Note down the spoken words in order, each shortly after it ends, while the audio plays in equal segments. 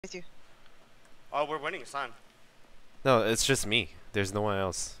with you. Oh, we're winning, son. No, it's just me. There's no one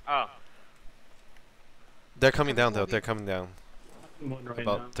else. Oh. They're coming down though. They're coming down. One right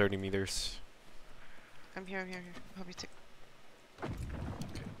About now. 30 meters. I'm here. Help me take.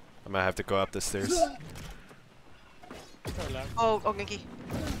 I might have to go up the stairs. Oh, Genki.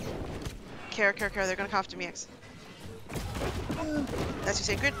 Care. They're gonna come after me, X. That's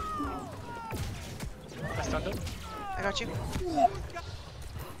your sacred. I stunned him. I got you.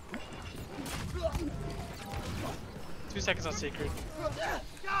 2 seconds on sacred.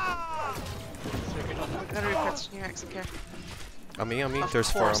 Sacred on I gotta repress your X and care. On me. Of There's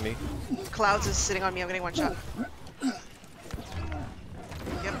 4 course. on me. Clouds is sitting on me. I'm getting one shot.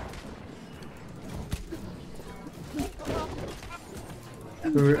 Yep.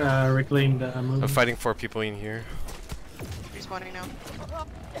 Reclaim the move. I'm fighting 4 people in here. Respawning now.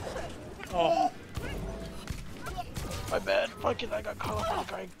 Oh. My bad. Fucking, I got caught up on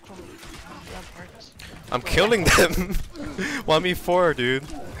the guy from Ramparts. I'm killing them. 1v4, dude.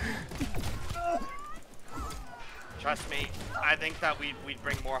 Trust me, I think that we'd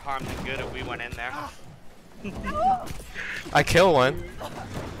bring more harm than good if we went in there. I kill one.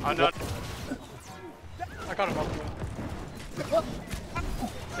 Oh no. I got him up.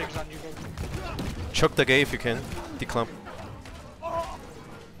 Sacred's on you, bro. Choke the gay if you can. Declump. Oh.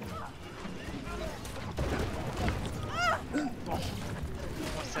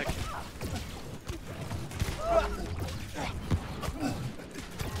 1 second.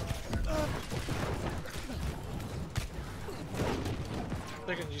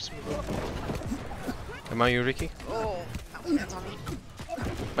 They're gonna use move up. Am I you, Ricky? Oh, that's on me.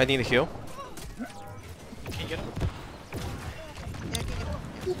 I need a heal. Can you get him? Yeah, I can get him.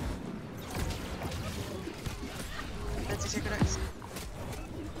 Yeah. That's a sacred X.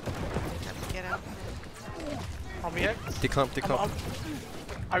 Get out. On me, X? Declump.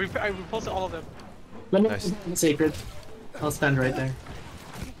 I repulsed all of them. Let me Nice. sacred. I'll stand right there.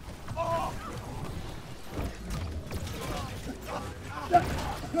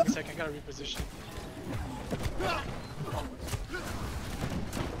 One second, I gotta reposition.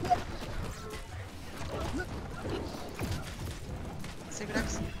 Sacred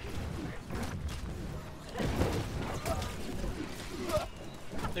X.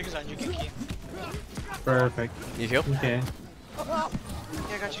 Niggas on you, Kiki. Perfect. You heal? Okay. Yeah,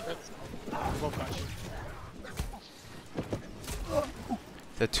 I got you. Both got you.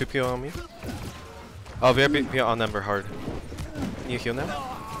 The 2 PO on me. Oh, we are on number hard. Can you heal now?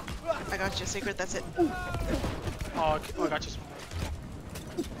 I got you. Sacred. That's it. Oh, I got you.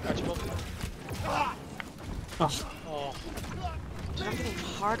 Got you both. Oh, Oh, Dude, I'm getting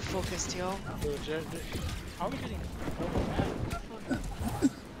hard focused, yo. dude, how are we getting so mad?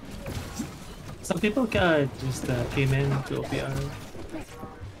 some people just came in to OPR.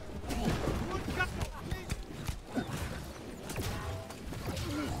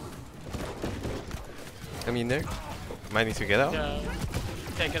 I'm in there. Might need to get out. Yeah,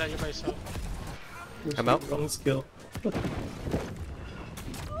 get out of here by yourself. I'm out. Wrong skill. Got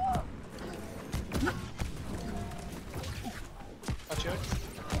you.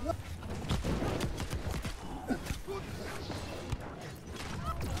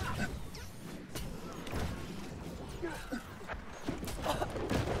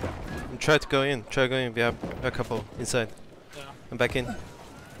 Try to go in. We have a couple inside. Yeah, I'm back in.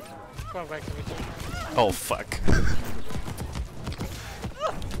 go back to me too. Oh fuck.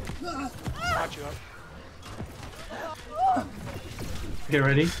 Got you up. Get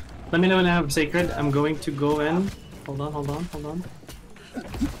ready. Let me know when I have sacred. I'm going to go in. Hold on.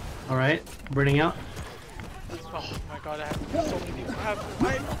 Alright, burning out. Oh my god, I have so many people.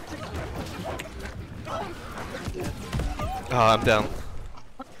 Oh, I'm down.